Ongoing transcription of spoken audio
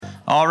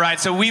All right,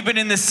 so we've been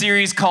in this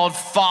series called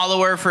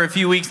Follower for a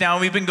few weeks now,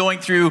 and we've been going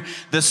through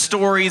the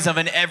stories of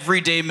an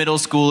everyday middle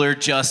schooler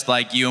just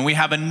like you. And we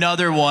have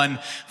another one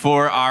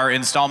for our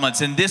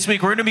installments. And this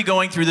week, we're going to be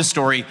going through the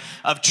story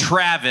of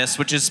Travis,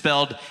 which is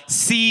spelled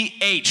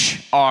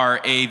C-H-R-A-V-I-S,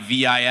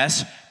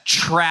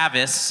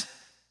 Travis.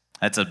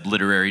 That's a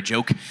literary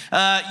joke.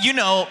 You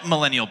know,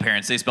 millennial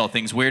parents, they spell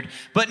things weird.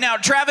 But now,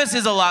 Travis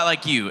is a lot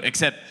like you,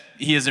 except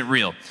he isn't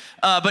real.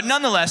 But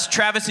nonetheless,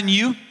 Travis and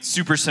you,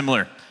 super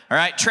similar. All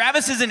right,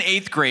 Travis is in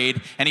 8th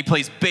grade, and he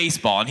plays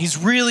baseball, and he's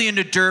really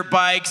into dirt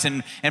bikes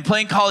and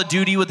playing Call of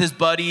Duty with his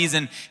buddies,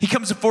 and he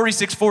comes to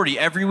 4640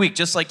 every week,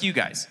 just like you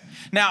guys.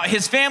 Now,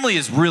 his family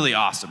is really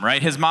awesome,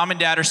 right? His mom and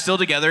dad are still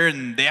together,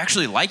 and they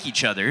actually like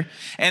each other,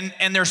 and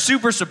they're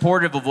super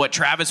supportive of what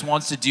Travis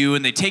wants to do,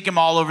 and they take him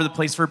all over the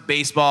place for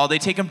baseball. They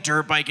take him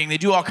dirt biking. They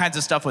do all kinds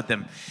of stuff with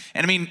him.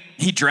 And I mean,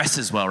 he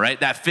dresses well, right?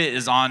 That fit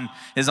is on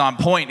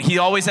point. He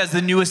always has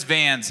the newest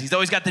Vans. He's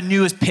always got the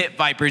newest Pit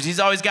Vipers. He's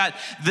always got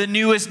the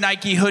newest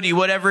Nike hoodie,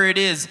 whatever it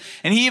is.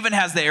 And he even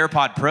has the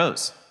AirPod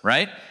Pros,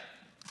 right?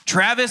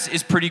 Travis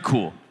is pretty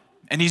cool.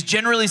 And he's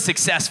generally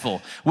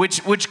successful,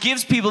 which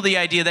gives people the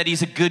idea that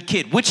he's a good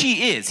kid, which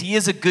he is. He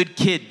is a good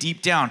kid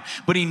deep down,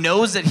 but he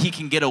knows that he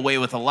can get away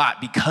with a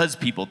lot because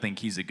people think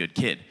he's a good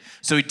kid.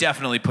 So he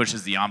definitely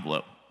pushes the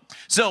envelope.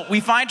 So we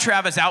find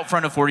Travis out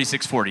front of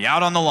 4640,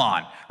 out on the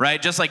lawn,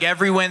 right? Just like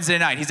every Wednesday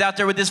night. He's out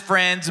there with his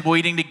friends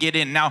waiting to get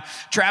in. Now,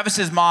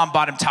 Travis's mom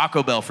bought him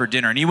Taco Bell for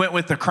dinner, and he went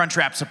with the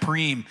Crunchwrap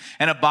Supreme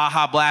and a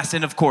Baja Blast,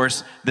 and of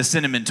course, the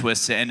Cinnamon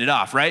Twists to end it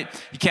off, right?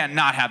 You can't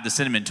not have the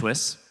Cinnamon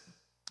Twists.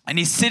 And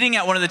he's sitting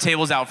at one of the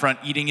tables out front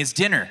eating his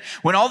dinner,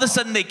 when all of a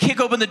sudden they kick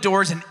open the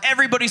doors and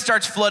everybody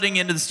starts flooding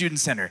into the student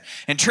center.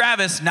 And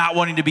Travis, not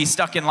wanting to be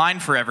stuck in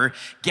line forever,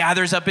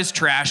 gathers up his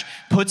trash,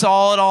 puts it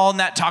all in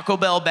that Taco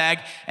Bell bag,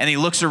 and he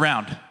looks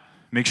around.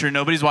 Make sure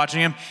nobody's watching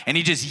him, and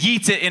he just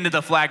yeets it into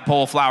the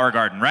flagpole flower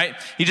garden, right?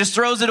 He just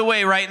throws it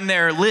away right in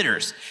their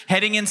litters,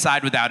 heading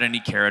inside without any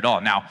care at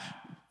all. Now,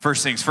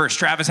 first things first,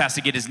 Travis has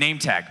to get his name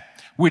tag,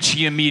 which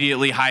he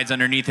immediately hides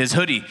underneath his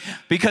hoodie,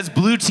 because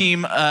Blue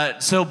Team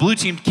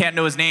can't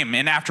know his name,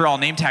 and after all,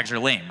 name tags are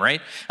lame,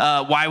 right?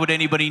 Why would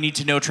anybody need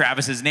to know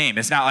Travis's name?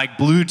 It's not like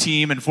Blue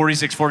Team and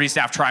 4640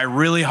 staff try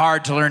really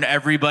hard to learn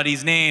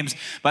everybody's names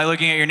by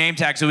looking at your name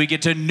tag so we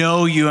get to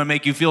know you and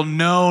make you feel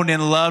known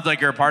and loved like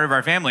you're a part of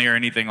our family or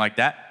anything like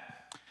that.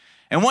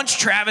 And once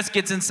Travis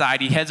gets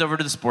inside, he heads over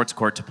to the sports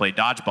court to play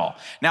dodgeball.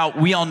 Now,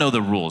 we all know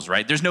the rules,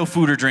 right? There's no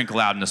food or drink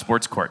allowed in the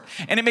sports court.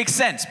 And it makes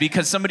sense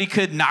because somebody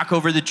could knock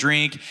over the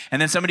drink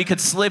and then somebody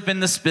could slip in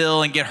the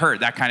spill and get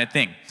hurt, that kind of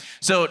thing.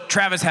 So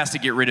Travis has to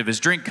get rid of his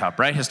drink cup,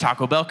 right? His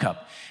Taco Bell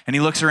cup. And he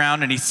looks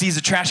around and he sees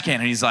a trash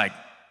can and he's like,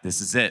 this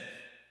is it.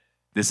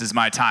 This is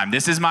my time.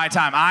 This is my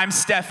time. I'm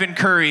Stephen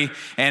Curry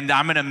and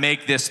I'm going to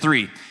make this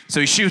three. So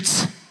he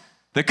shoots.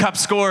 The cup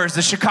scores.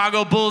 The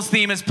Chicago Bulls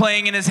theme is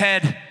playing in his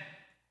head.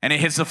 And it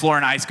hits the floor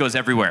and ice goes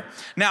everywhere.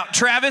 Now,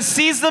 Travis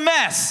sees the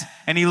mess,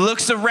 and he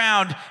looks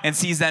around and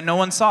sees that no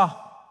one saw.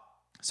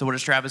 So what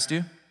does Travis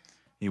do?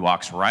 He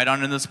walks right on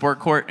into the sport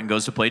court and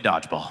goes to play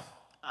dodgeball.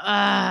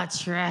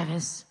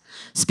 Travis.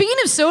 Speaking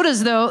of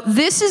sodas, though,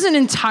 this is an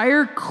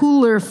entire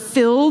cooler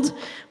filled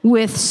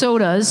with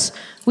sodas.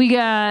 We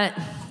got...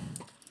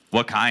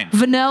 What kind?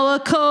 Vanilla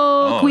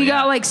Coke. We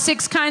got like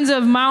 6 kinds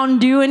of Mountain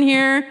Dew in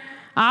here.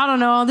 I don't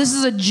know. This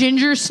is a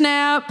ginger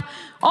snap.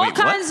 All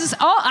kinds of,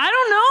 I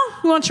don't know.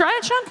 You want to try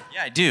it, Sean?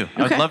 Yeah, I do.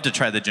 Okay. I'd love to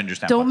try the ginger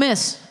snap. Don't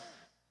miss.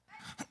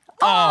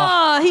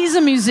 Oh, he's a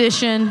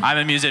musician. I'm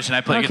a musician.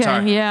 I play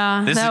guitar.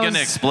 Yeah. This is going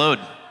to explode.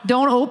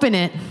 Don't open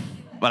it.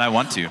 But I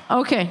want to.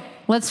 Okay,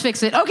 let's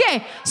fix it.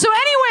 Okay, so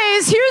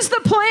anyways, here's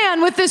the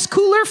plan with this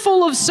cooler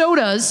full of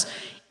sodas.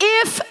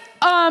 If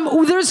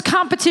there's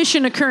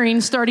competition occurring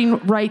starting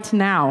right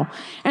now.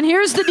 And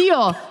here's the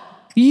deal.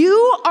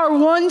 You are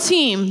one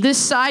team, this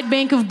side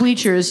bank of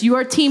bleachers. You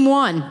are team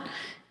 1.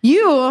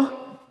 You,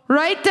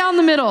 right down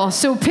the middle.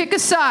 So pick a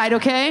side,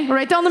 okay?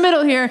 Right down the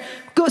middle here.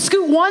 Go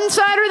scoot one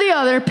side or the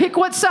other. Pick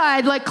what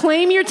side. Like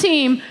claim your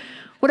team.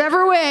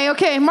 Whatever way.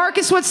 Okay,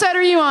 Marcus, what side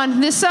are you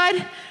on? This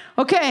side?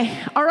 Okay,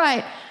 all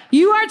right.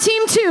 You are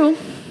team 2,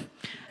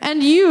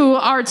 and you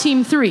are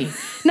team 3.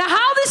 Now,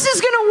 how this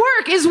is going to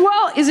work is,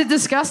 is it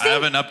disgusting? I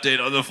have an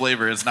update on the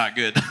flavor. It's not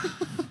good.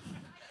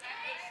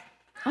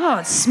 Oh,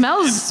 it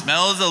smells... It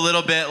smells a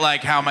little bit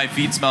like how my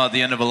feet smell at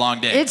the end of a long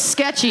day. It's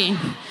sketchy.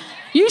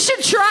 You should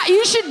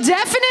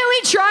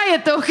definitely try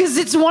it, though, because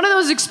it's one of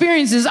those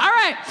experiences. All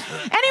right.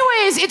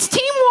 Anyways, it's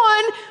team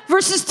 1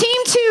 versus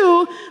team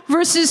 2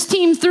 versus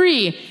team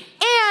 3.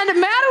 And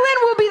Madeline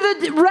will be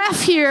the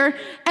ref here,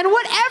 and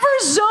whatever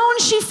zone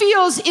she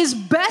feels is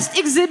best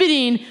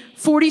exhibiting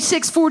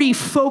 4640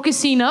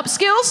 focusing up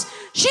skills,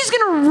 she's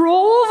going to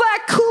roll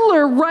that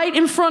cooler right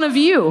in front of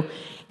you.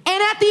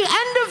 And at the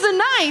end of the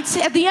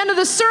night, at the end of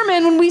the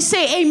sermon, when we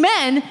say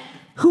amen,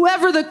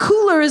 whoever the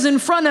cooler is in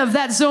front of,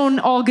 that zone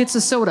all gets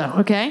a soda,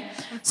 okay?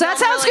 So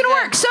that's how it's going to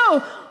work. So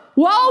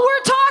while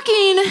we're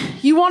talking,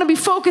 you want to be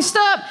focused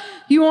up.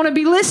 You want to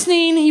be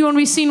listening. You want to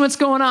be seeing what's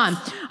going on.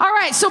 All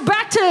right, so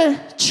back to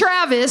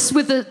Travis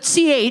with the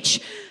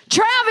CH.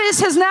 Travis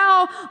has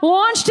now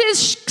launched his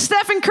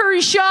Stephen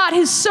Curry shot.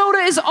 His soda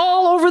is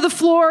all over the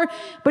floor,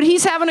 but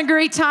he's having a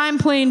great time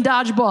playing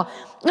dodgeball.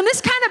 And this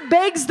kind of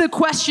begs the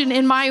question,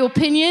 in my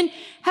opinion,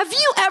 have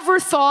you ever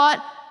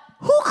thought,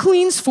 who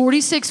cleans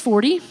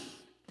 4640?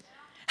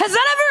 Has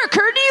that ever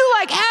occurred to you?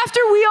 Like after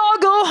we all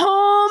go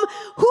home,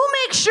 who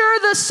makes sure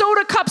the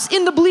soda cups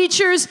in the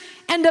bleachers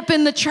end up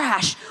in the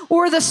trash?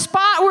 Or the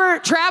spot where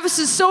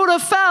Travis's soda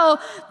fell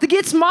that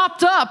gets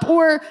mopped up?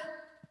 Or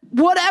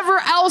whatever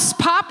else,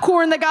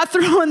 popcorn that got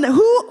thrown?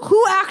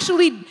 Who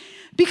actually,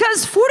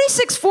 because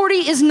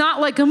 4640 is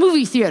not like a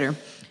movie theater.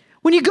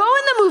 When you go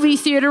in the movie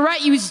theater,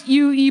 right,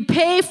 you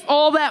pay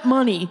all that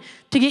money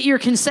to get your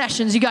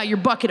concessions. You got your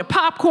bucket of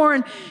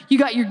popcorn, you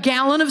got your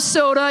gallon of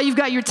soda, you've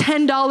got your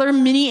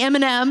 $10 mini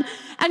M&M,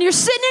 and you're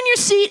sitting in your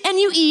seat and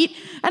you eat,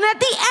 and at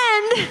the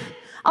end,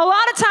 a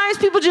lot of times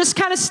people just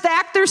kind of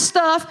stack their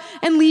stuff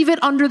and leave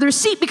it under their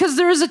seat because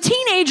there is a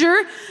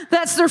teenager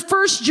that's their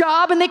first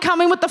job and they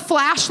come in with the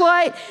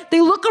flashlight,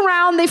 they look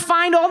around, they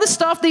find all the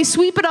stuff, they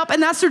sweep it up,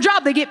 and that's their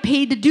job. They get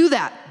paid to do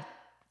that.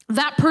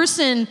 That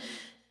person,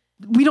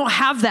 we don't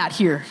have that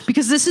here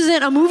because this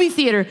isn't a movie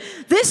theater.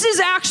 This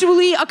is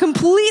actually a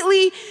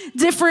completely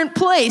different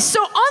place. So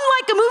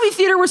unlike a movie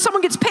theater where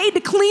someone gets paid to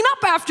clean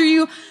up after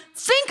you,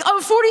 think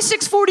of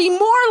 4640 more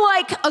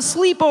like a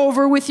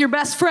sleepover with your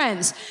best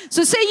friends.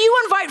 So say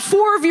you invite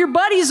 4 of your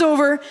buddies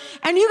over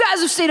and you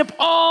guys have stayed up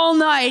all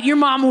night. Your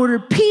mom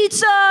ordered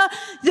pizza.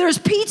 There's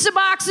pizza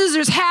boxes.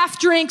 There's half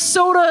drink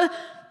soda,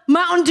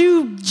 Mountain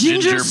Dew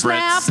ginger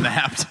snap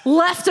snapped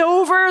left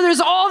over. There's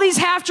all these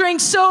half-drank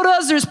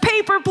sodas. There's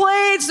paper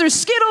plates. There's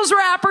Skittles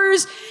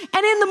wrappers.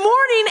 And in the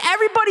morning,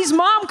 everybody's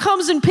mom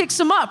comes and picks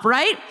them up,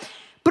 right?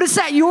 But it's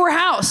at your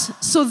house.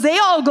 So they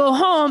all go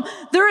home.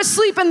 They're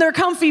asleep in their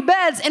comfy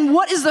beds. And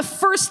what is the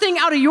first thing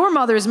out of your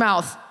mother's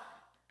mouth?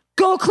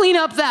 Go clean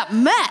up that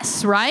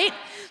mess, right?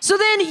 So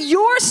then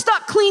you're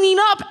stuck cleaning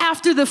up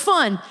after the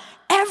fun.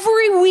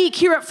 Every week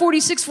here at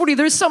 4640,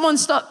 there's someone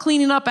stuck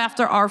cleaning up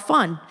after our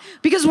fun.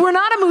 Because we're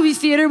not a movie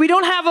theater. We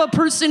don't have a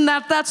person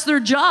that's their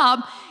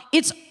job.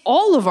 It's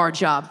all of our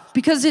job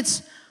because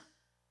it's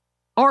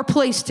our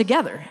place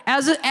together.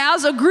 As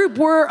a group,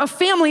 we're a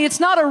family. It's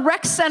not a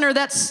rec center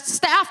that's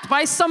staffed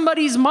by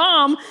somebody's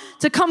mom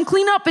to come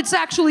clean up. It's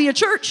actually a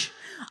church.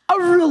 A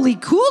really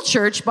cool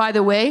church, by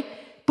the way,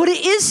 but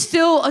it is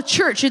still a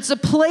church. It's a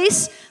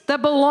place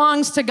that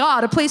belongs to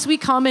God, a place we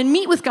come and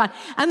meet with God.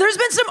 And there's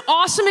been some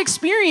awesome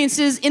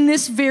experiences in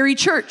this very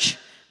church.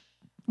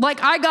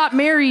 Like I got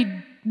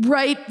married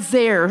right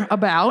there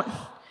about.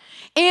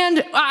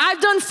 And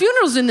I've done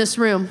funerals in this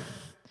room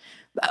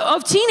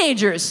of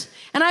teenagers.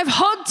 And I've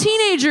hugged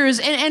teenagers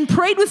and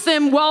prayed with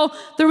them while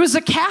there was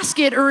a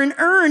casket or an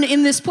urn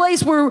in this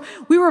place where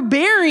we were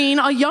burying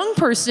a young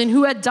person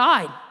who had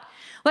died.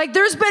 Like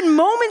there's been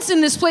moments in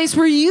this place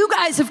where you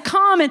guys have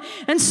come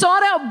and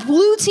sought out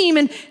Blue Team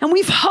and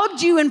we've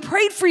hugged you and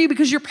prayed for you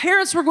because your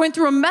parents were going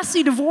through a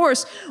messy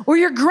divorce or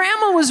your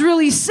grandma was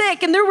really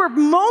sick. And there were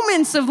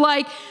moments of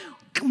like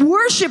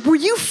worship where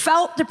you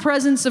felt the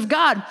presence of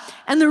God.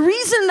 And the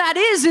reason that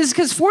is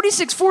because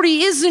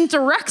 4640 isn't a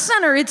rec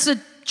center, it's a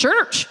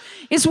church.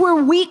 It's where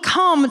we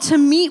come to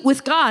meet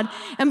with God.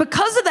 And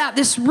because of that,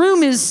 this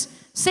room is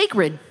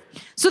sacred.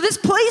 So this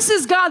place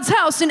is God's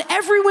house, and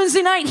every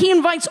Wednesday night, he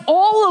invites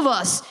all of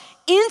us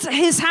into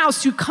his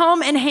house to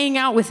come and hang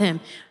out with him.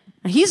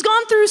 He's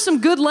gone through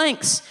some good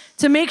lengths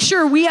to make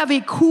sure we have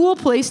a cool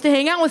place to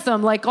hang out with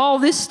them, like all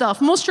this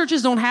stuff. Most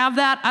churches don't have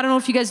that. I don't know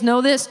if you guys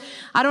know this.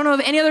 I don't know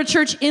of any other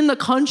church in the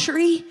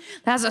country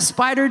that has a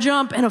spider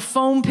jump and a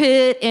foam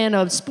pit and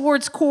a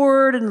sports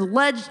court and a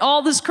ledge,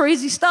 all this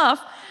crazy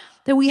stuff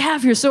that we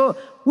have here. So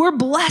we're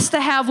blessed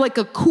to have like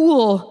a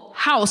cool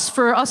house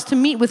for us to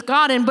meet with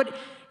God in, but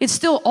it's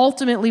still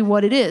ultimately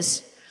what it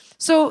is.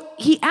 So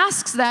he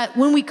asks that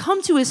when we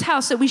come to his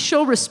house that we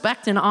show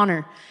respect and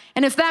honor.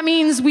 And if that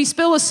means we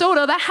spill a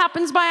soda, that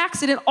happens by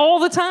accident all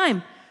the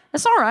time.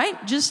 That's all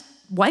right. Just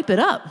wipe it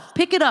up.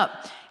 Pick it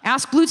up.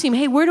 Ask Blue Team,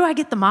 hey, where do I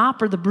get the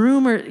mop or the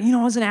broom or, it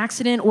was an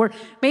accident. Or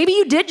maybe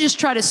you did just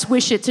try to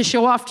swish it to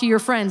show off to your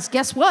friends.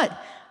 Guess what?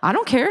 I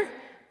don't care.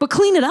 But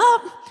clean it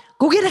up.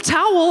 Go get a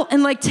towel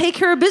and take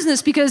care of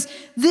business because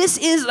this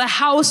is the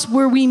house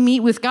where we meet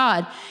with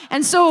God.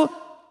 And so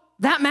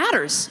that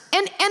matters.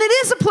 And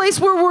it is a place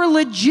where we're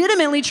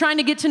legitimately trying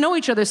to get to know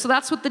each other. So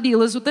that's what the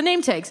deal is with the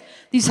name tags.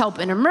 These help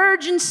in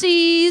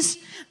emergencies.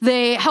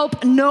 They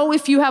help know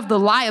if you have the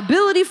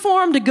liability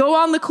form to go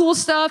on the cool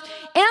stuff.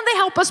 And they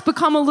help us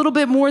become a little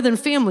bit more than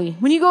family.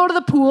 When you go to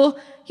the pool,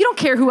 you don't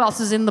care who else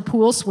is in the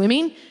pool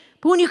swimming.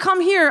 But when you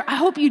come here, I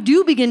hope you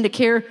do begin to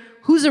care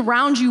who's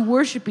around you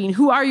worshiping,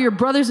 who are your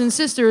brothers and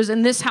sisters,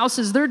 and this house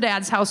is their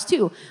dad's house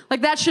too.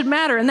 That should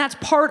matter, and that's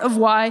part of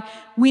why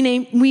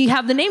we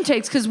have the name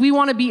tags, because we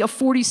want to be a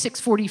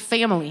 4640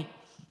 family.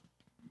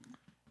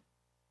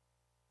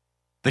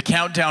 The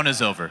countdown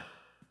is over,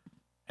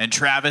 and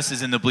Travis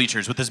is in the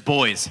bleachers with his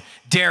boys,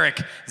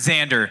 Derek,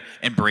 Xander,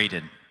 and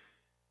Braden.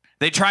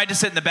 They tried to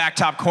sit in the back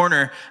top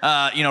corner,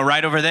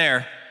 right over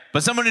there,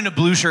 But someone in a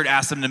blue shirt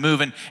asked them to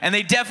move, and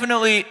they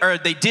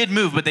did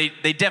move, but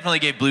they definitely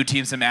gave blue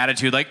team some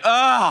attitude, like,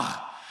 ugh,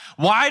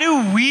 why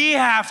do we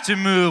have to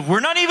move? We're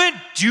not even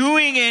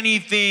doing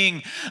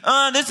anything.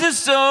 This is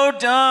so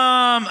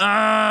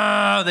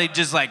dumb. They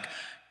just like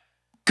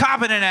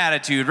copping an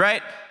attitude,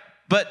 right?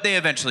 But they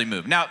eventually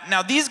move.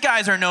 Now these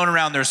guys are known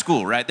around their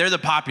school, right? They're the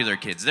popular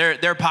kids.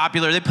 They're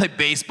popular. They play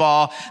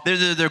baseball.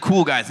 They're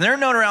cool guys. And they're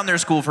known around their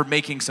school for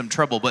making some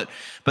trouble, but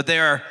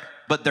they're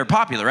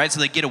popular, right? So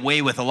they get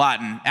away with a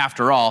lot. And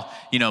after all,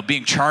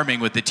 being charming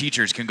with the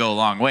teachers can go a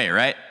long way,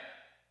 right?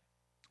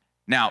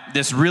 Now,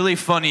 this really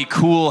funny,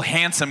 cool,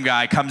 handsome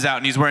guy comes out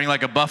and he's wearing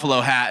like a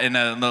buffalo hat and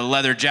a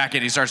leather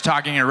jacket. He starts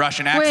talking in a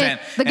Russian accent.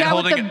 Wait,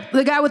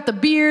 the guy with the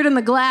beard and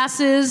the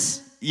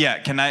glasses. Yeah,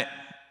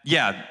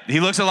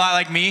 he looks a lot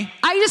like me.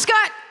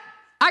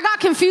 I got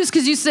confused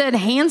because you said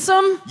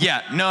handsome.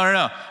 Yeah,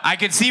 no. I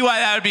could see why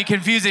that would be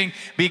confusing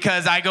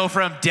because I go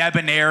from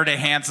debonair to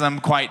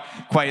handsome quite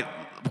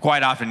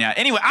often, yeah.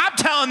 Anyway, I'm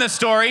telling this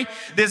story.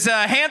 This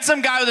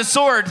handsome guy with a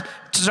sword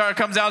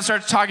comes out and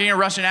starts talking in a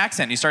Russian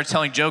accent. He starts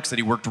telling jokes that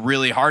he worked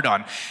really hard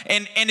on.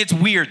 And it's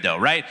weird, though,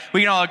 right?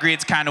 We can all agree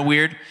it's kind of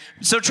weird.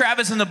 So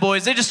Travis and the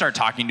boys, they just start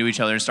talking to each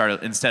other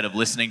instead of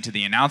listening to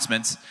the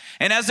announcements.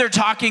 And as they're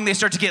talking, they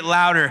start to get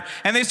louder.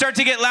 And they start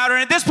to get louder.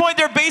 And at this point,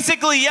 they're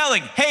basically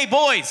yelling, "Hey,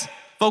 boys,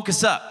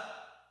 focus up,"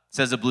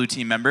 says a blue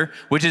team member,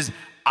 which is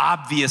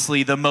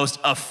obviously the most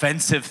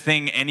offensive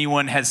thing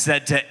anyone has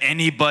said to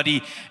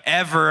anybody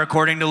ever,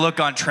 according to look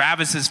on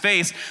Travis's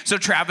face. So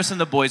Travis and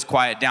the boys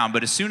quiet down,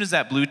 but as soon as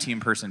that blue team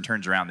person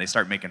turns around, they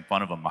start making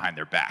fun of them behind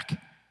their back.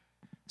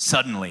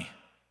 Suddenly,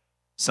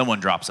 someone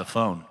drops a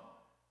phone.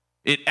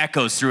 It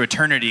echoes through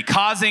eternity,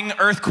 causing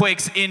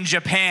earthquakes in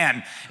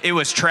Japan. It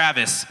was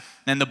Travis.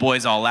 And the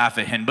boys all laugh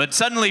at him. But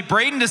suddenly,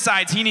 Braden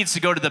decides he needs to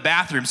go to the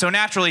bathroom. So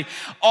naturally,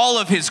 all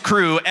of his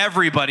crew,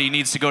 everybody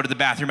needs to go to the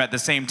bathroom at the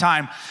same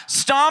time,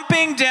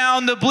 stomping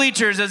down the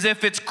bleachers as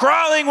if it's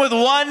crawling with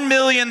 1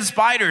 million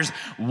spiders.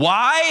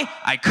 Why?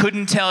 I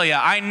couldn't tell you.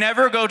 I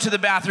never go to the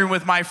bathroom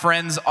with my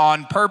friends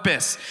on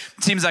purpose.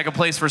 It seems like a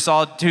place for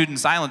solitude and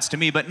silence to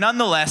me. But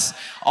nonetheless,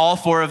 all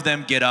 4 of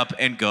them get up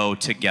and go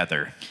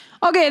together.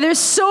 Okay, there's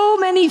so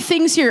many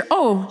things here.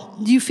 Oh,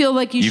 do you feel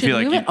like you should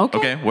move it?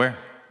 Okay, where?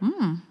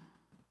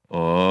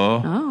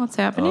 Oh, what's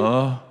happening?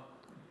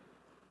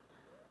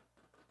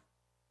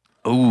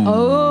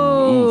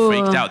 Ooh,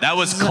 freaked out. That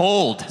was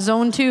cold.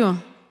 Zone 2.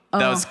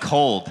 That was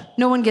cold.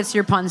 No one gets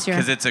your puns here.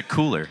 Because it's a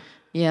cooler.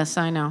 Yes,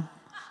 I know.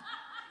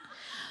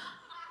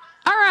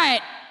 All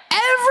right.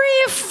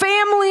 Every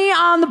family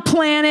on the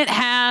planet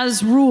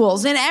has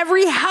rules, and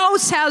every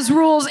house has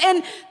rules.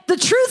 And the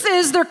truth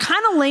is, they're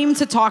kind of lame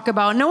to talk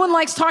about. No one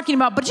likes talking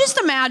about, but just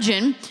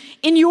imagine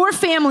in your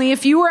family,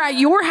 if you were at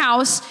your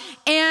house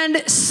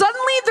and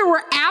suddenly there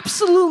were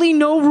absolutely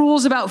no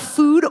rules about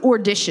food or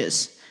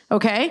dishes,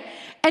 okay?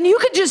 And you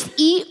could just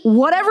eat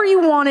whatever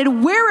you wanted,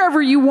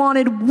 wherever you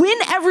wanted,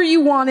 whenever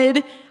you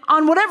wanted,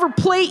 on whatever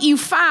plate you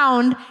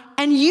found,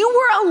 and you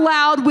were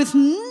allowed with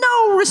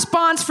no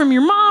response from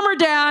your mom or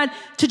dad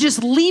to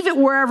just leave it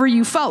wherever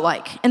you felt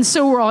like. And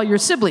so were all your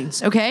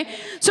siblings, okay?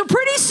 So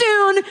pretty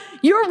soon,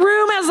 your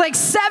room has like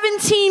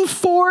 17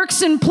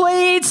 forks and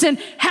plates and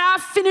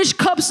half-finished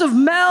cups of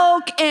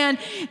milk, and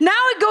now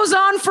it goes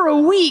on for a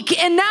week,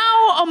 and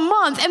now a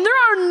month, and there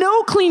are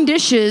no clean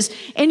dishes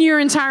in your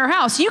entire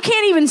house. You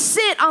can't even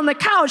sit on the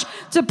couch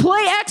to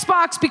play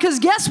Xbox because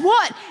guess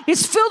what?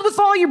 It's filled with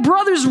all your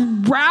brother's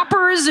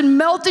wrappers and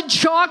melted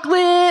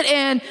chocolate,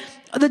 and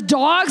the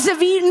dogs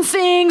have eaten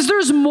things.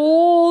 There's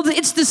mold.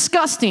 It's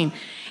disgusting.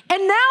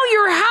 And now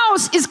your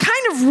house is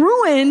kind of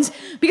ruined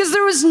because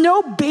there was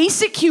no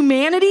basic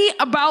humanity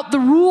about the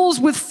rules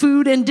with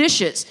food and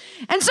dishes.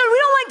 And so we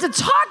don't like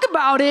to talk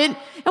about it, and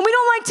we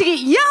don't like to get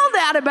yelled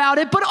at about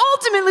it, but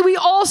ultimately we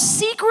all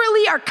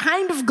secretly are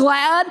kind of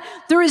glad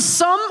there is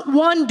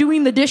someone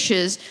doing the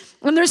dishes,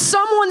 and there's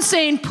someone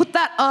saying, put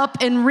that up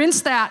and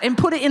rinse that and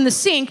put it in the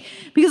sink,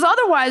 because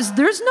otherwise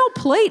there's no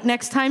plate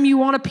next time you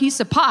want a piece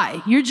of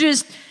pie. You're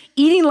just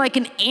eating like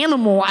an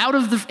animal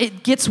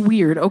it gets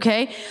weird,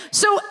 okay?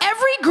 So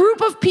every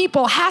group of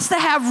people has to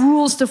have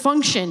rules to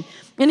function.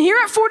 And here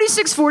at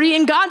 4640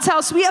 in God's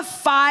house, we have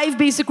 5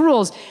 basic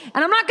rules.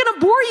 And I'm not gonna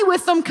bore you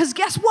with them because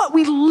guess what?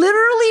 We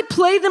literally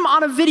play them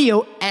on a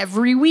video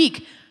every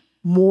week,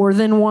 more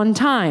than one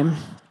time.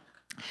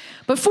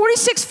 But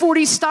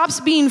 4640 stops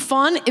being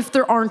fun if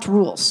there aren't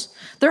rules.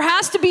 There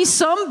has to be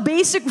some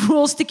basic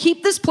rules to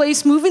keep this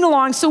place moving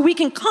along so we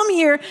can come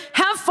here,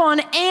 have fun,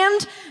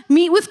 and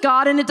meet with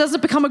God, and it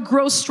doesn't become a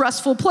gross,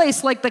 stressful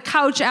place like the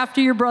couch after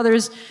your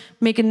brothers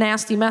make a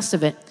nasty mess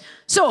of it.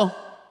 So,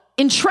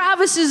 in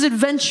Travis's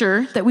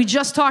adventure that we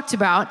just talked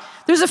about,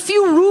 there's a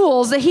few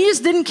rules that he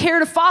just didn't care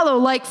to follow,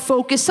 like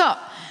focus up.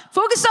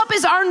 Focus up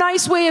is our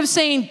nice way of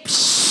saying,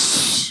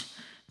 psh,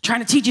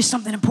 trying to teach you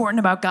something important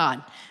about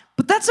God.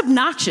 But that's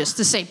obnoxious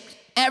to say,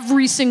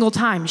 every single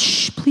time.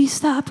 Shh, please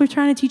stop. We're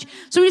trying to teach.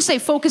 So we just say,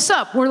 focus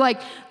up. We're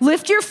like,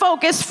 lift your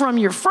focus from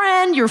your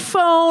friend, your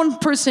phone,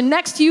 person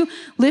next to you.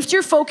 Lift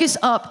your focus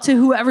up to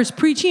whoever's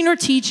preaching or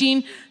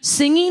teaching,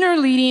 singing or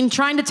leading,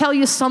 trying to tell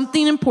you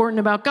something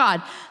important about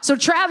God. So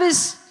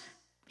Travis,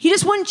 he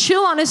just wouldn't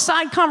chill on his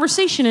side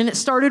conversation, and it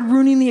started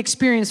ruining the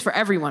experience for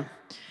everyone.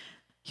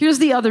 Here's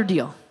the other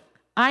deal.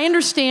 I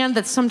understand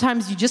that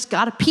sometimes you just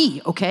gotta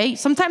pee, okay?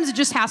 Sometimes it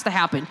just has to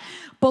happen.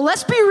 But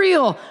let's be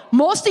real.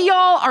 Most of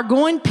y'all are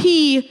going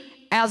pee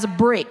as a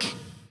break.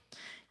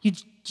 You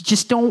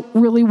just don't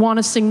really want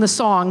to sing the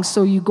song,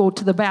 so you go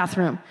to the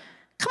bathroom.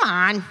 Come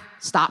on,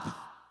 stop,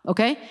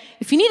 okay?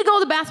 If you need to go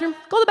to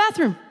the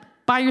bathroom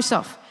by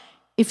yourself.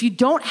 If you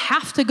don't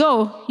have to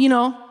go,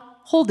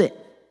 hold it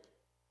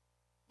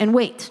and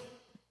wait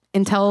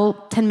until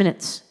 10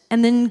 minutes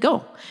and then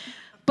go.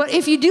 But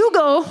if you do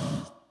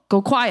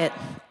go quiet,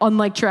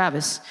 unlike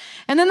Travis.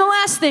 And then the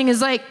last thing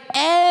is like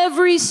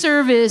every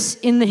service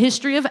in the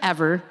history of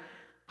ever,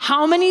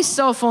 how many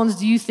cell phones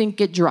do you think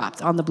get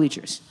dropped on the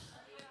bleachers?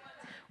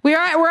 We're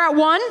at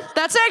 1?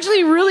 That's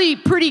actually really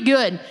pretty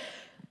good.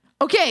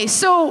 Okay,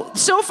 so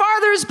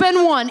far there's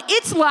been 1.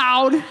 It's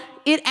loud,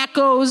 it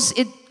echoes,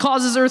 it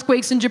causes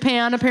earthquakes in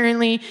Japan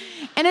apparently,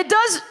 and it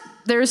does,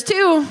 there's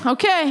 2,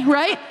 okay,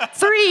 right?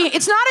 3,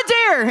 it's not a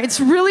dare, it's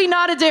really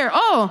not a dare.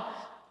 Oh,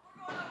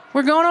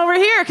 we're going over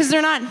here because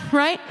they're not,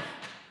 right?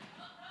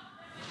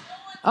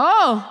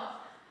 Oh,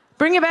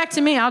 bring it back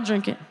to me. I'll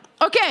drink it.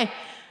 Okay,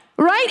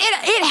 right?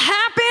 It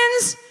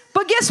happens,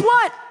 but guess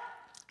what?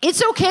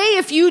 It's okay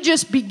if you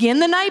just begin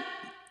the night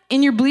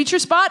in your bleacher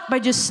spot by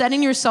just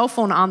setting your cell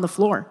phone on the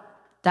floor.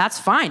 That's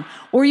fine.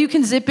 Or you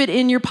can zip it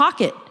in your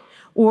pocket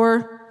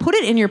or put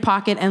it in your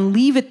pocket and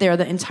leave it there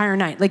the entire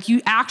night. Like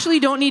you actually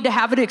don't need to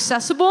have it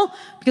accessible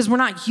because we're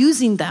not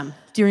using them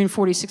during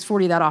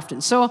 4640 that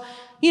often. So,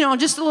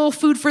 just a little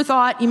food for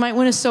thought. You might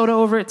win a soda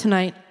over it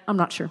tonight. I'm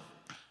not sure.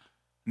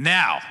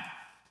 Now,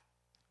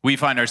 we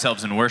find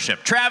ourselves in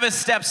worship. Travis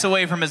steps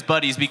away from his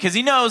buddies because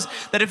he knows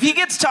that if he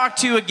gets talked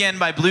to again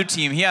by Blue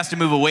Team, he has to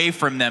move away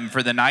from them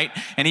for the night,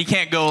 and he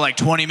can't go like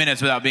 20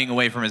 minutes without being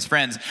away from his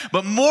friends.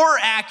 But more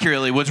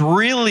accurately, what's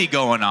really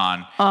going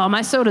on... Oh,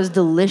 my soda's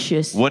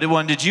delicious. What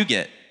one did you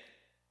get?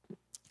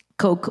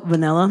 Coke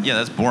vanilla. Yeah,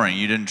 that's boring.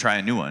 You didn't try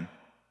a new one.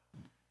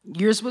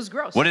 Yours was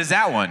gross. What is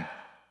that one? Crushed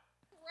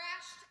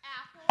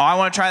apple. Oh, I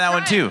want to try that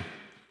one too.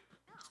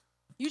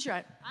 You try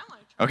it.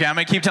 Okay, I'm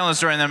going to keep telling the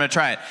story and then I'm going to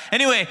try it.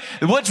 Anyway,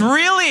 what's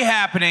really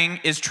happening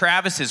is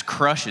Travis's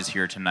crush is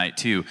here tonight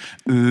too.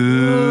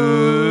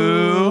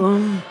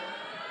 Ooh.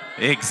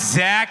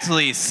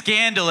 Exactly,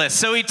 scandalous.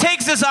 So he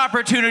takes this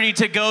opportunity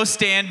to go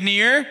stand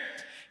near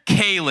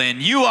Kaylin.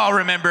 You all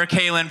remember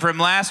Kaylin from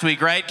last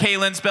week, right?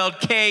 Kaylin spelled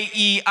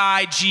Keiglynn.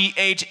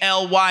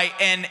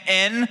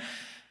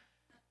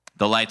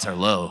 The lights are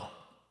low.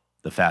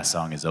 The fast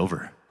song is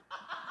over.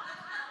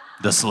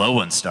 The slow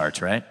one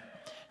starts, right?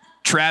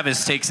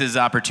 Travis takes his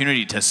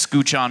opportunity to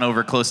scooch on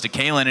over close to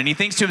Kaylin, and he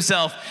thinks to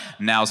himself,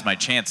 now's my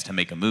chance to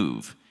make a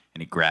move.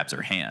 And he grabs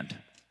her hand.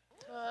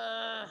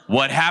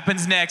 What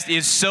happens next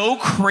is so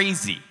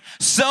crazy,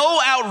 so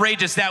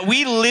outrageous that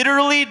we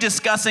literally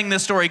discussing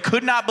this story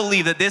could not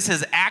believe that this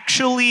has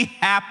actually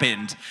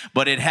happened,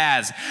 but it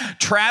has.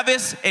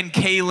 Travis and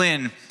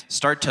Kaylin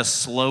start to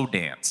slow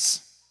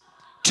dance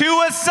to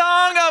a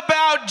song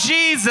about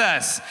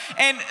Jesus.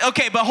 And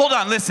okay, but hold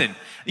on, listen.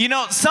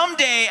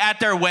 Someday at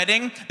their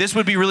wedding, this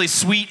would be really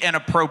sweet and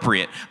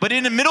appropriate. But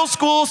in a middle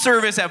school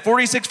service at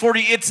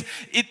 4640,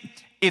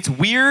 it's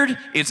weird,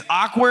 it's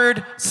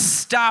awkward,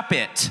 stop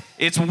it.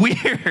 It's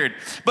weird.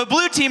 But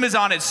Blue Team is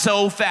on it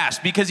so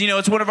fast because,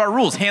 it's one of our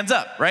rules. Hands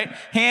up, right?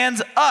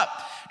 Hands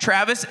up.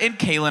 Travis and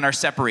Kaylin are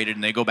separated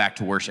and they go back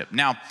to worship.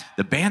 Now,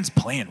 the band's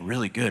playing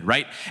really good,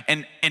 right?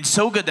 And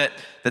so good that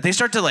they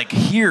start to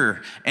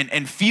hear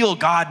and feel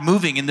God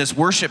moving in this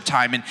worship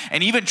time.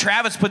 And even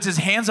Travis puts his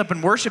hands up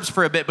and worships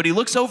for a bit, but he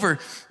looks over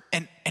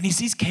and he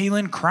sees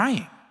Kaylin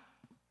crying.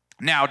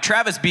 Now,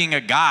 Travis being a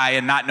guy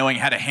and not knowing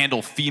how to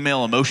handle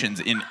female emotions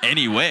in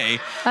any way.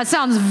 That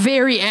sounds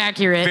very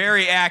accurate.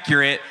 Very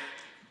accurate.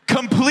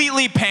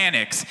 Completely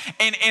panics.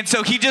 And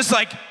so he just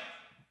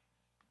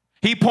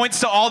he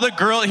points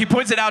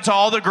it out to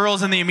all the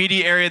girls in the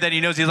immediate area that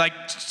he knows. He's like,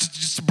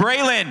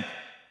 Braylon,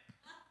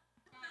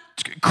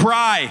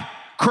 cry.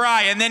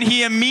 And then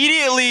he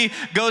immediately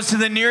goes to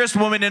the nearest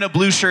woman in a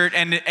blue shirt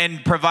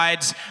and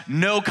provides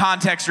no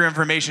context or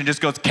information,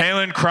 just goes,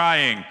 Kaylin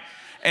crying.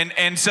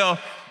 And so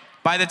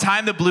by the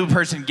time the blue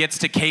person gets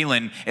to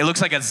Kaylin, it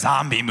looks like a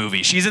zombie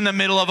movie. She's in the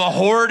middle of a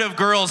horde of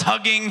girls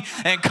hugging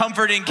and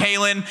comforting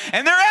Kaylin,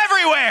 and they're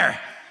everywhere.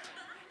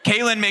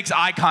 Kaylin makes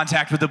eye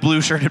contact with the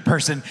blue-shirted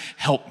person.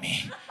 Help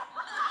me.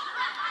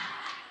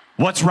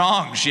 What's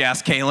wrong? She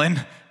asked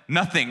Kaylin.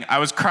 Nothing. I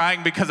was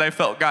crying because I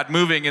felt God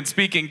moving and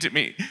speaking to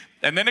me.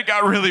 And then it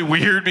got really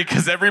weird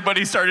because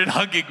everybody started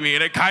hugging me,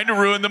 and it kind of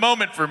ruined the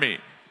moment for me.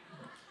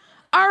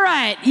 All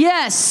right,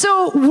 yes.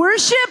 So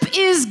worship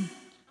is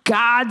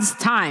God's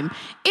time.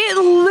 It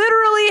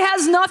literally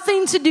has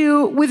nothing to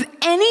do with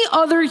any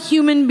other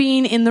human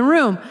being in the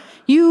room.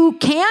 You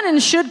can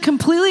and should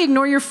completely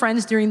ignore your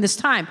friends during this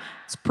time.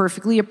 It's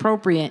perfectly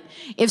appropriate.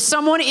 If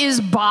someone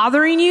is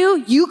bothering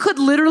you, you could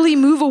literally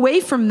move away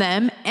from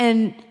them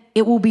and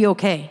it will be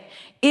okay.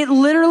 It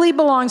literally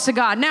belongs to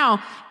God.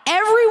 Now,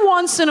 every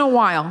once in a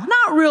while,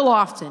 not real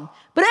often,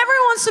 but every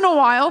once in a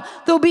while,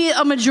 there'll be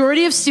a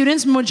majority of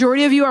students,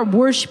 majority of you are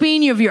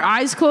worshiping, you have your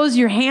eyes closed,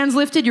 your hands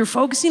lifted, you're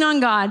focusing on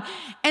God,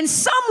 and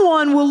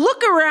someone will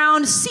look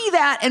around, see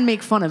that, and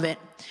make fun of it.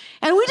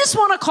 And we just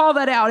want to call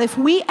that out. If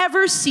we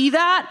ever see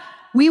that,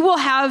 we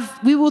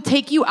will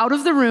take you out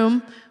of the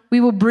room, we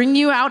will bring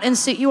you out and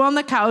sit you on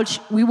the couch,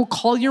 we will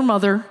call your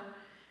mother,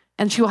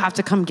 and she will have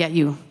to come get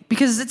you.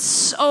 Because it's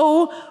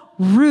so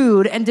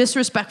rude and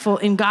disrespectful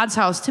in God's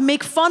house to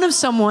make fun of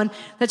someone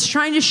that's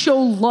trying to show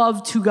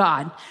love to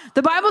God.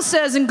 The Bible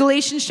says in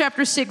Galatians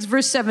chapter 6,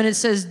 verse 7, it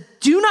says,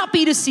 "Do not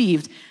be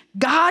deceived.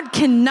 God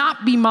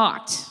cannot be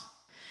mocked."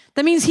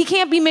 That means he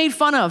can't be made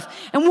fun of.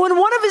 And when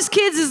one of his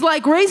kids is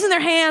like raising their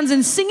hands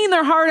and singing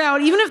their heart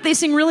out, even if they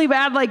sing really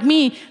bad like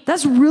me,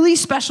 that's really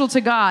special to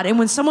God. And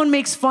when someone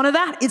makes fun of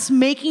that, it's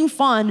making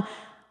fun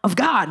of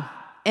God.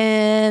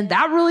 And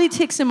that really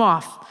ticks him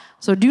off.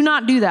 So do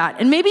not do that.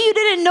 And maybe you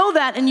didn't know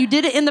that and you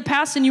did it in the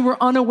past and you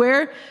were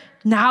unaware.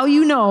 Now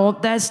you know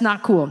that's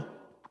not cool.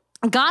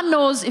 God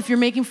knows if you're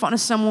making fun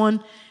of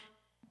someone,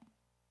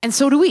 and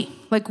so do we.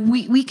 Like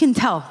we can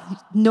tell.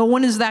 No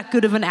one is that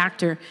good of an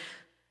actor.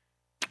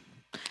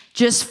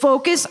 Just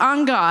focus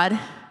on God.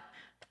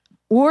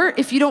 Or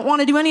if you don't want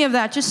to do any of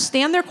that, just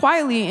stand there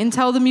quietly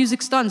until the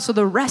music's done so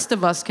the rest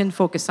of us can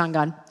focus on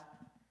God.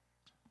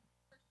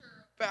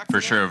 For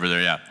sure over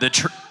there, yeah.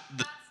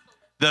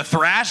 The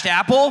thrashed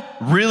apple,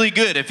 really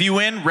good. If you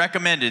win,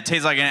 recommend it. It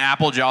tastes like an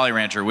apple Jolly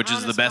Rancher, which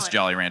is the best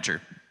Jolly Rancher.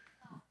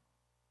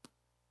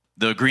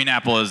 The green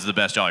apple is the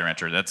best Jolly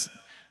Rancher.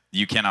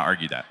 You cannot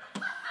argue that.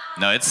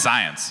 No, it's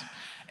science.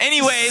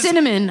 Anyways.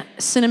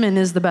 Cinnamon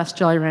is the best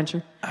Jolly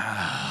Rancher.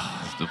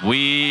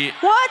 We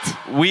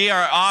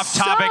are off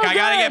topic. So I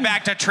got to good. get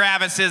back to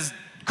Travis's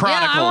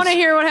Chronicles. Yeah, I want to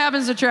hear what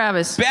happens to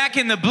Travis. Back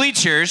in the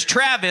bleachers,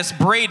 Travis,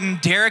 Braden,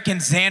 Derek, and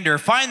Xander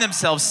find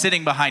themselves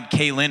sitting behind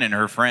Kaylin and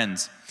her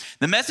friends.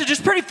 The message is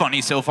pretty funny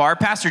so far.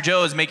 Pastor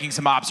Joe is making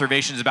some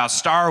observations about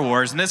Star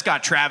Wars, and this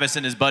got Travis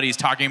and his buddies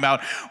talking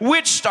about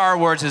which Star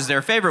Wars is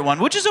their favorite one,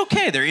 which is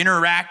okay. They're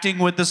interacting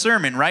with the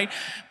sermon, right?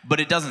 But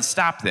it doesn't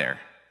stop there.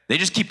 They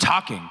just keep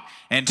talking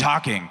and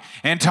talking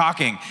and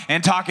talking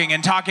and talking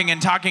and talking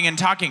and talking and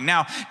talking.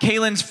 Now,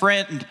 Kaylin's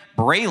friend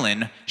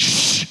Braylon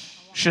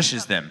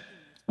shushes them,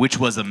 which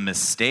was a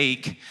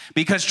mistake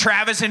because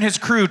Travis and his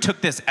crew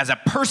took this as a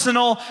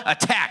personal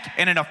attack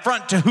and an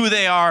affront to who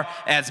they are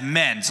as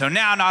men. So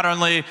now not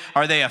only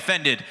are they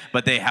offended,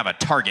 but they have a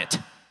target.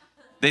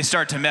 They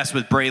start to mess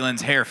with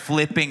Braylon's hair,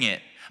 flipping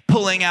it,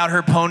 pulling out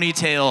her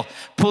ponytail,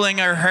 pulling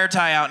her hair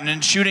tie out, and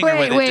then shooting her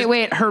with it.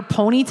 Wait, her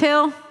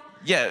ponytail?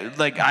 Yeah,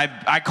 like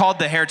I called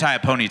the hair tie a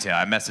ponytail.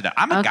 I messed it up.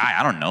 I'm a guy,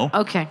 I don't know.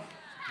 Okay.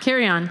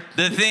 Carry on.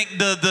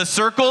 The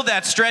circle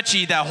that's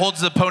stretchy that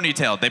holds the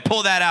ponytail, they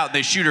pull that out,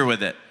 they shoot her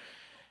with it.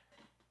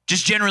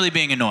 Just generally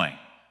being annoying.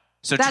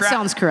 So that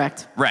sounds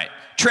correct. Right.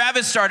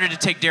 Travis started to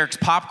take Derek's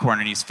popcorn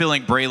and he's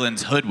filling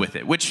Braylon's hood with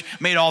it, which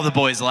made all the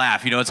boys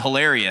laugh. You know, it's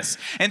hilarious.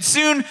 And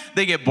soon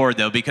they get bored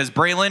though because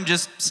Braylon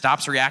just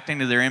stops reacting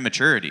to their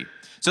immaturity.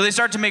 So they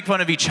start to make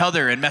fun of each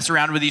other and mess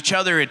around with each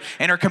other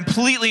and are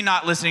completely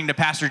not listening to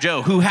Pastor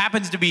Joe, who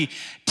happens to be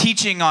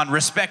teaching on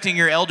respecting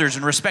your elders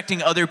and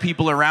respecting other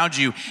people around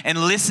you and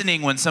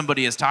listening when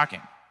somebody is talking.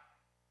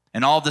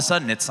 And all of a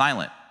sudden, it's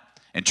silent.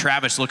 And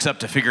Travis looks up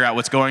to figure out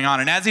what's going on.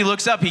 And as he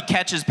looks up, he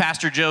catches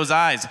Pastor Joe's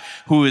eyes,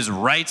 who is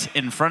right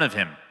in front of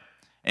him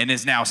and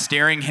is now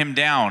staring him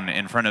down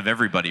in front of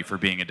everybody for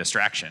being a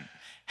distraction.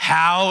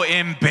 How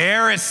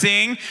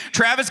embarrassing.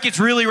 Travis gets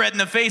really red in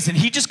the face and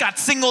he just got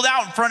singled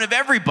out in front of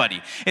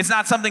everybody. It's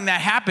not something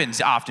that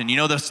happens often. You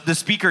know, the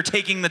speaker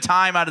taking the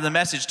time out of the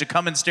message to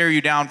come and stare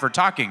you down for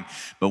talking.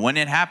 But when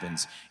it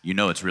happens, you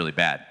know it's really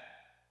bad.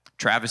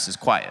 Travis is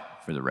quiet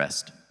for the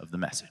rest of the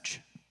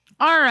message.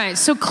 All right,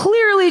 so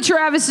clearly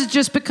Travis has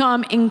just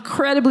become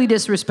incredibly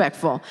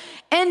disrespectful.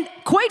 And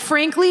quite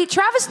frankly,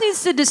 Travis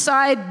needs to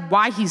decide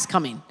why he's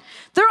coming.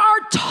 There are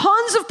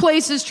tons of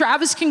places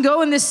Travis can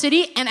go in this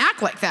city and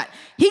act like that.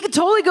 He could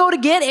totally go to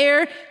get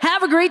air,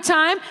 have a great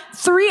time,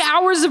 3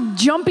 hours of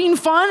jumping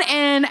fun,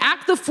 and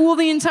act the fool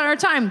the entire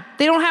time.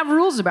 They don't have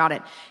rules about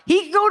it.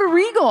 He could go to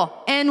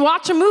Regal and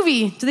watch a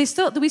movie. Do we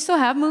still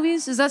have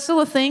movies? Is that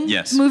still a thing?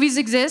 Yes. Movies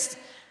exist?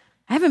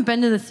 I haven't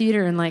been to the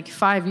theater in like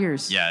 5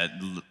 years. Yeah,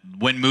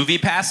 when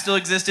MoviePass still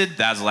existed,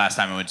 that was the last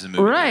time I went to the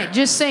movie. Right, theater.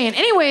 Just saying.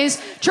 Anyways,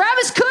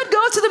 Travis could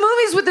go to the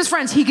movies with his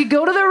friends. He could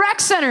go to the rec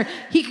center.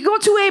 He could go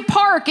to a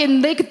park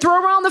and they could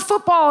throw around the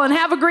football and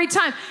have a great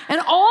time.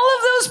 And all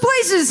of those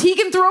places, he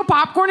can throw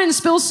popcorn and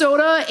spill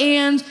soda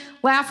and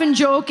laugh and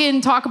joke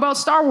and talk about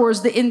Star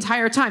Wars the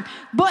entire time.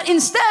 But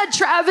instead,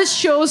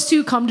 Travis chose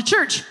to come to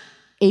church.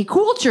 A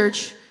cool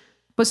church,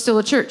 but still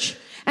a church.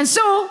 And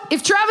so,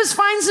 if Travis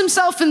finds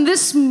himself in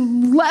this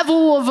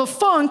level of a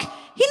funk,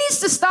 he needs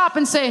to stop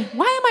and say,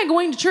 why am I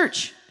going to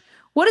church?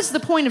 What is the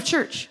point of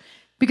church?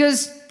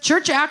 Because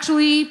church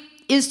actually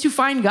is to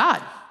find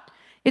God.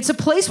 It's a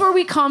place where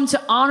we come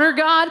to honor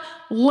God,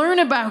 learn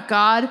about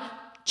God,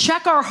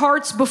 check our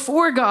hearts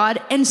before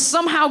God, and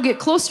somehow get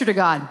closer to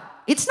God.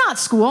 It's not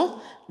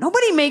school.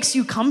 Nobody makes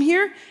you come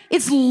here.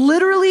 It's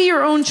literally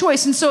your own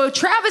choice. And so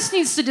Travis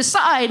needs to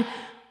decide,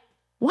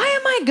 why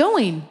am I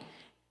going?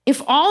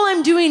 If all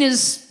I'm doing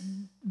is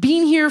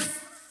being here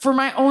for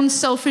my own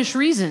selfish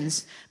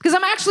reasons. Because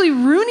I'm actually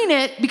ruining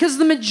it because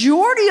the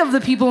majority of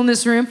the people in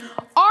this room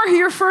are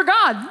here for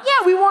God.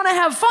 Yeah, we want to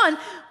have fun,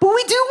 but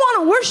we do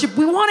want to worship.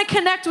 We want to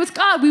connect with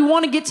God. We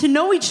want to get to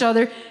know each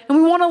other, and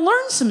we want to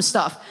learn some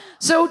stuff.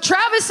 So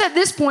Travis at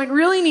this point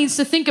really needs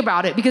to think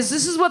about it, because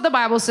this is what the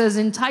Bible says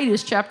in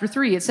Titus chapter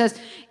 3. It says,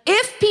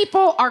 if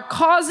people are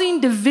causing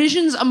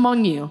divisions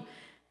among you,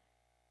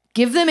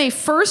 give them a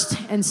first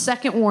and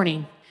second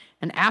warning,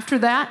 and after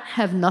that,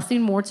 have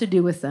nothing more to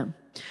do with them.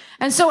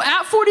 And so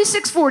at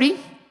 4640,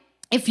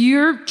 if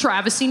you're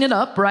Travising it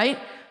up, right?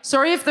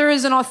 Sorry if there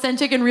is an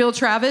authentic and real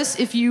Travis.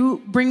 If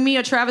you bring me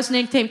a Travis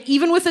nickname,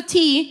 even with a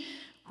T,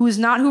 who is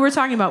not who we're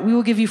talking about, we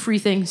will give you free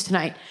things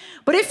tonight.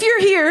 But if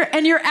you're here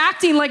and you're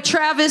acting like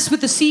Travis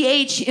with the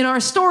CH in our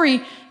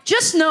story,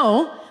 just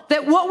know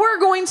that what we're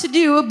going to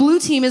do, a blue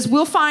team, is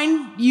we'll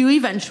find you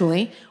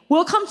eventually.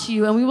 We'll come to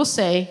you and we will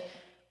say,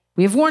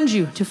 we have warned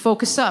you to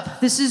focus up.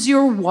 This is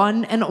your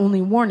one and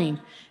only warning.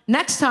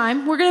 Next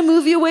time, we're going to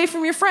move you away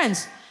from your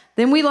friends.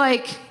 Then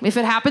if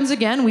it happens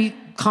again, we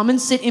come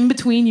and sit in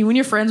between you and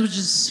your friends, which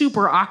is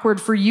super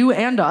awkward for you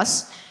and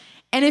us.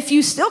 And if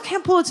you still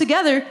can't pull it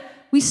together,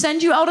 we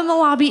send you out in the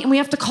lobby and we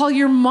have to call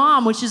your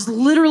mom, which is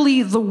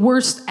literally the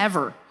worst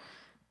ever.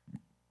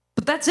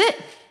 But that's it.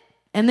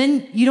 And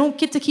then you don't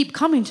get to keep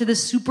coming to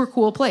this super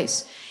cool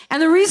place.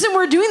 And the reason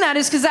we're doing that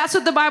is because that's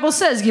what the Bible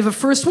says. Give a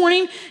first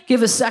warning,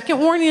 give a second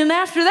warning, and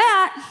after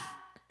that,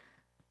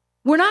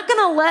 we're not going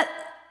to let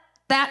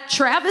that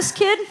Travis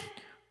kid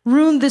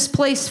ruin this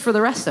place for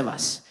the rest of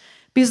us.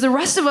 Because the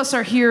rest of us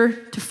are here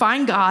to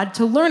find God,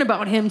 to learn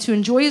about him, to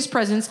enjoy his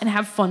presence, and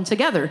have fun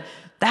together.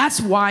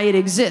 That's why it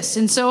exists.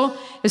 And so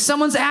if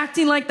someone's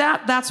acting like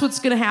that, that's what's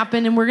going to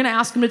happen. And we're going to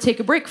ask them to take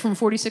a break from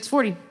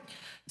 4640.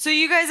 So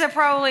you guys have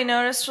probably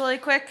noticed really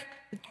quick,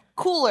 the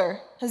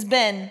cooler has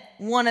been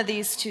one of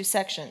these two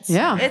sections.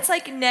 Yeah. It's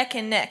like neck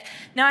and neck.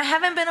 Now, I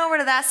haven't been over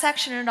to that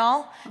section at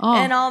all. Oh.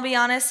 And I'll be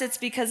honest, it's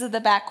because of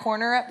the back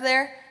corner up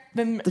there.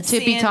 The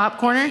tippy top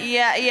corner?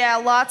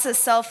 Yeah, lots of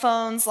cell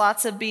phones,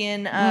 lots of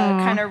being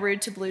kind of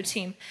rude to blue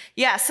team.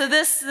 Yeah, so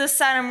this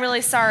side, I'm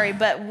really sorry,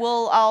 but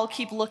I'll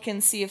keep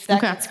looking, see if that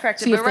gets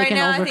corrected. See if but they right can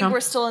now, I overcome. think we're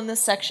still in this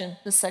section.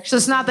 So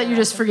it's not that you're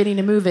just forgetting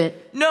to move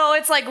it. No,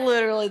 it's like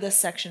literally this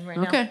section right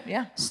now. Okay.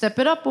 Yeah. Step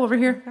it up over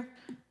here.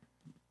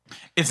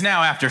 It's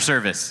now after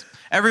service.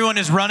 Everyone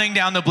is running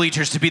down the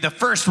bleachers to be the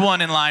first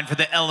one in line for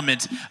the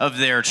element of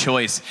their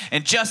choice.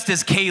 And just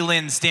as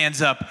Kaylin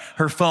stands up,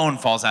 her phone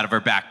falls out of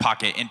her back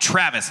pocket, and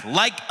Travis,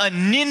 like a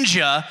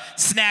ninja,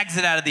 snags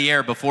it out of the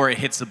air before it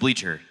hits the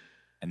bleacher.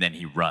 And then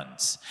he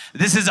runs.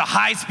 This is a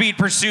high-speed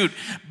pursuit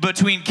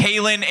between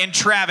Kaylin and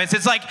Travis.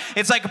 It's like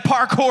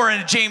parkour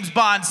in a James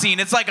Bond scene.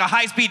 It's like a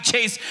high-speed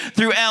chase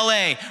through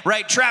LA,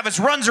 right? Travis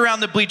runs around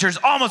the bleachers,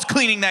 almost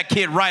cleaning that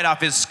kid right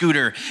off his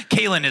scooter.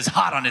 Kaylin is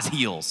hot on his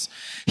heels.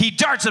 He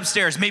darts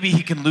upstairs. Maybe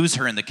he can lose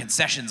her in the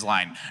concessions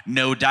line.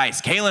 No dice.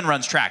 Kaylin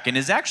runs track and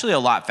is actually a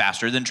lot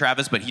faster than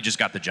Travis, but he just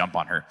got the jump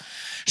on her.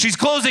 She's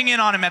closing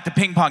in on him at the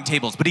ping pong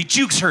tables, but he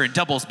jukes her and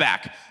doubles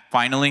back.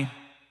 Finally,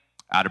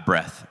 out of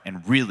breath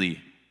and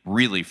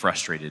really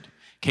frustrated,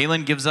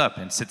 Kaylin gives up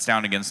and sits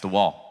down against the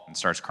wall and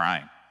starts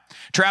crying.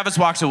 Travis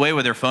walks away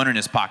with her phone in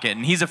his pocket,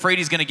 and he's afraid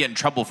he's going to get in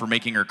trouble for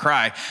making her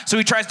cry, so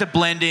he tries to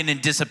blend in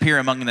and disappear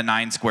among the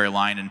 9-square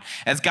line, and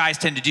as guys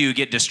tend to do,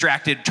 get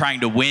distracted trying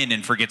to win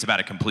and forgets about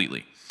it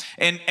completely.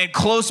 And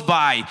close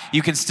by,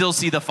 you can still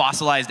see the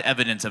fossilized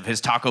evidence of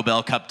his Taco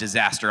Bell cup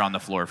disaster on the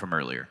floor from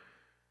earlier.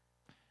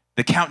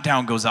 The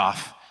countdown goes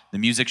off, the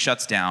music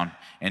shuts down,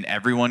 and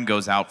everyone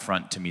goes out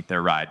front to meet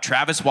their ride.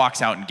 Travis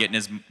walks out and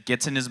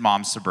gets in his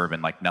mom's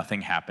Suburban like nothing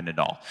happened at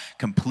all,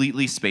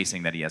 completely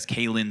spacing that he has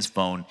Kaylin's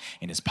phone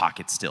in his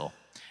pocket still.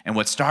 And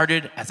what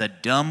started as a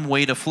dumb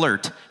way to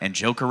flirt and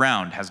joke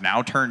around has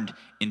now turned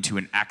into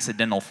an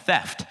accidental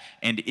theft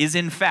and is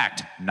in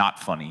fact not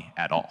funny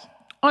at all.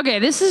 Okay,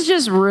 this is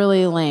just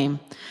really lame.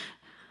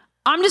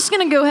 I'm just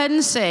going to go ahead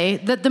and say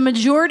that the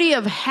majority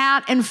of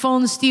hat and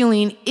phone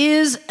stealing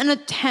is an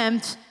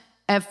attempt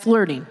at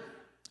flirting,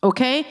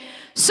 okay?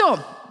 So,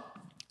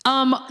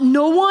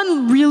 no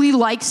one really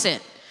likes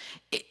it.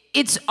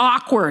 It's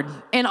awkward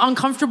and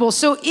uncomfortable.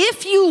 So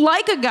if you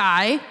like a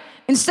guy,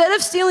 instead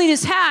of stealing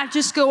his hat,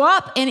 just go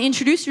up and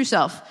introduce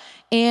yourself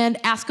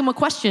and ask him a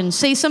question.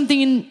 Say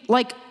something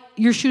like,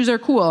 your shoes are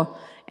cool,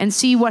 and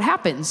see what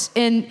happens.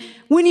 And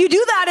when you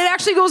do that, it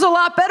actually goes a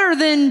lot better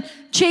than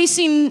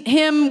chasing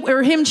him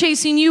or him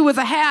chasing you with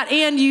a hat,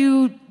 and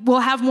you will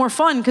have more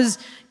fun because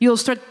you'll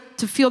start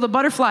to feel the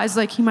butterflies,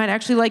 like he might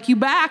actually like you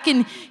back,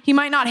 and he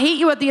might not hate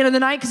you at the end of the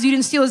night because you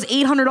didn't steal his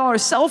 $800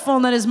 cell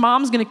phone that his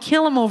mom's gonna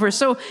kill him over.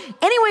 So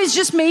anyways,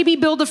 just maybe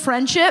build a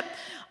friendship.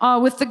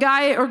 with the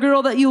guy or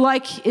girl that you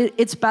like,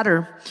 it's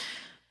better.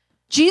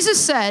 Jesus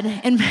said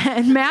in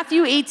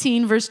Matthew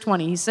 18, verse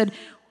 20, he said,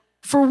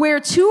 "For where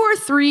 2 or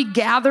 3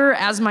 gather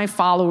as my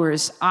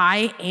followers,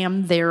 I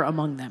am there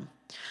among them."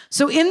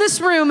 So in this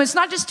room, it's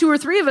not just 2 or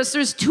 3 of us,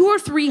 there's 200 or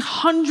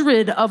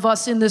 300 of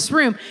us in this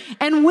room.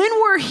 And when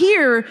we're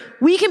here,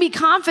 we can be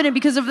confident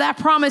because of that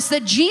promise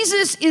that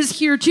Jesus is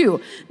here too.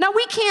 Now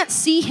we can't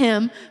see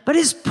him, but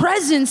his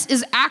presence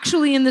is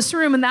actually in this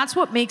room, and that's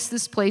what makes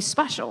this place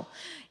special.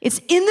 It's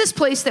in this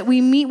place that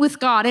we meet with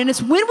God, and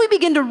it's when we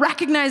begin to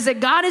recognize that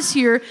God is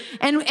here,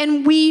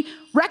 and we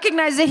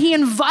recognize that he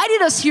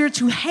invited us here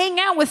to hang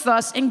out with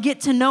us and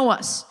get to know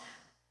us.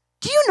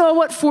 Do you know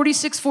what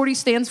 4640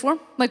 stands for?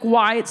 Like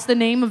why it's the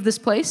name of this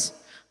place?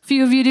 A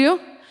few of you do?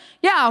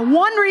 Yeah,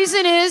 one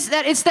reason is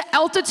that it's the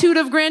altitude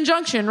of Grand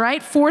Junction,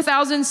 right?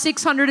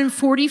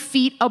 4,640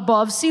 feet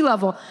above sea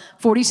level,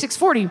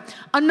 4640.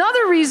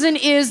 Another reason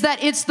is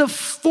that it's the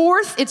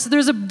fourth,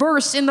 there's a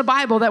verse in the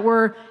Bible that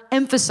we're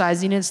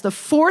emphasizing. It's the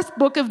 4th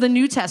book of the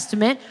New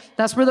Testament.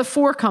 That's where the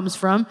 4 comes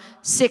from,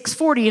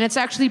 640. And it's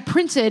actually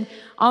printed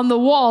on the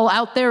wall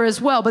out there as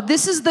well. But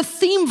this is the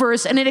theme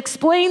verse, and it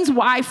explains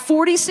why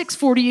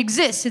 4640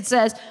 exists. It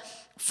says,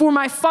 "For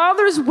my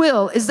Father's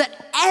will is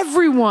that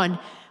everyone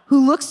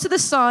who looks to the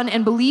Son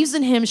and believes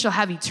in him shall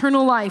have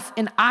eternal life,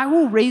 and I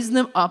will raise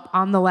them up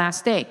on the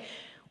last day."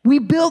 We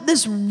built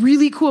this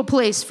really cool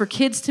place for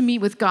kids to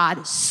meet with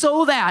God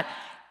so that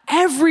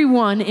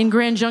everyone in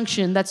Grand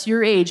Junction that's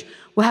your age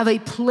will have a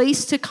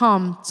place to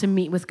come to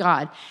meet with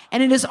God.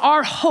 And it is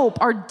our hope,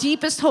 our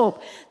deepest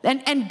hope,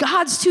 and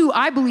God's too,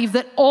 I believe,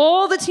 that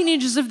all the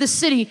teenagers of this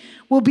city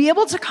will be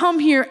able to come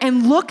here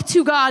and look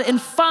to God and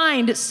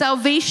find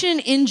salvation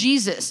in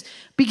Jesus,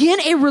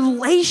 begin a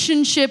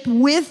relationship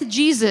with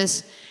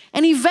Jesus,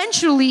 and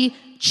eventually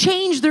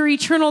change their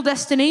eternal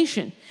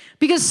destination.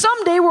 Because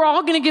someday we're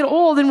all gonna get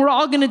old and we're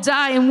all gonna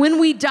die, and when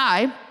we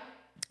die,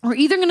 we're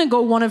either going to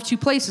go one of 2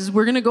 places.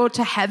 We're going to go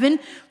to heaven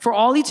for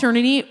all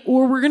eternity,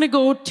 or we're going to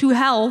go to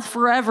hell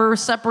forever,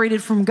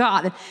 separated from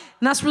God. And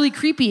that's really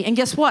creepy. And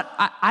guess what?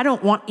 I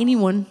don't want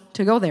anyone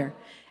to go there,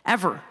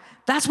 ever.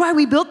 That's why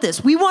we built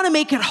this. We want to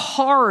make it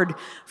hard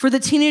for the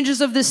teenagers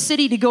of this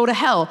city to go to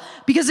hell,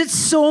 because it's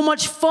so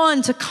much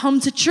fun to come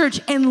to church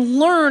and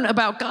learn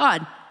about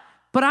God.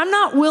 But I'm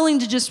not willing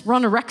to just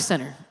run a rec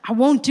center. I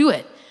won't do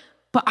it.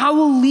 But I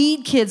will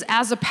lead kids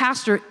as a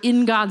pastor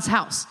in God's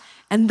house.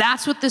 And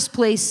that's what this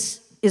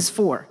place is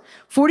for.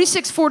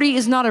 4640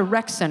 is not a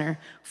rec center.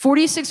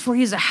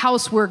 4640 is a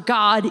house where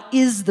God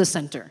is the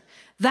center.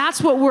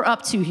 That's what we're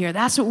up to here.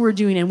 That's what we're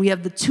doing. And we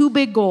have the 2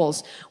 big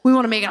goals. We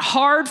want to make it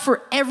hard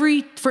for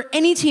any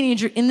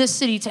teenager in this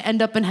city to end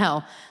up in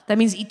hell. That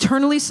means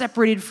eternally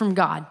separated from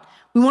God.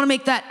 We want to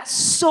make that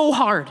so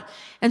hard.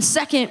 And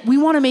second, we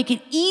want to make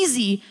it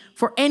easy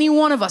for any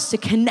one of us to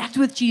connect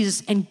with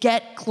Jesus and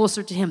get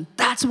closer to him.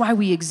 That's why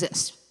we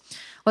exist.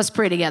 Let's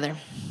pray together.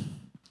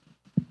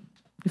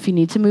 If you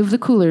need to move the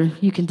cooler,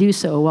 you can do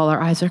so while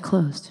our eyes are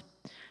closed.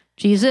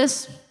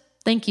 Jesus,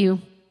 thank you.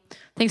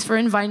 Thanks for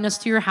inviting us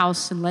to your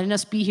house and letting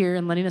us be here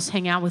and letting us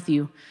hang out with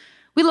you.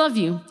 We love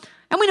you.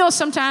 And we know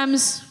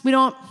sometimes we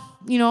don't,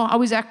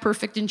 always act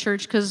perfect in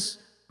church because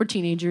we're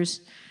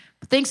teenagers.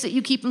 But thanks that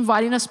you keep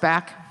inviting us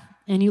back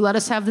and you let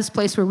us have this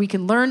place where we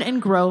can learn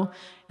and grow,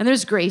 and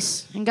there's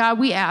grace. And God,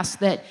 we ask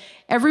that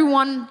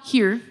everyone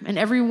here and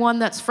everyone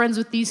that's friends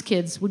with these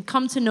kids would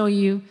come to know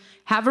you,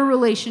 have a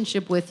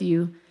relationship with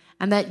you,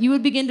 and that you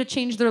would begin to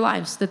change their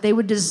lives, that they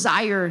would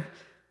desire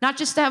not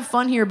just to have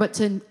fun here, but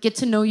to get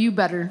to know you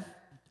better,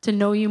 to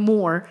know you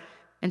more,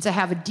 and to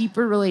have a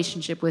deeper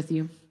relationship with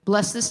you.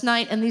 Bless this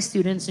night and these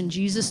students in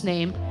Jesus'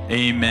 name.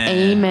 Amen.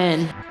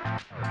 Amen.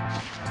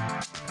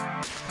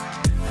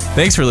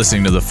 Thanks for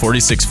listening to the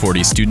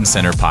 4640 Student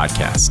Center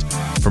podcast.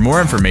 For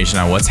more information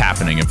on what's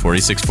happening in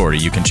 4640,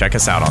 you can check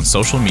us out on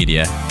social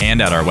media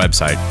and at our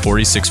website,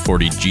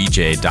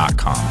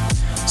 4640gj.com.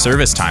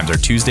 Service times are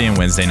Tuesday and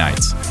Wednesday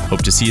nights.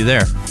 Hope to see you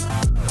there.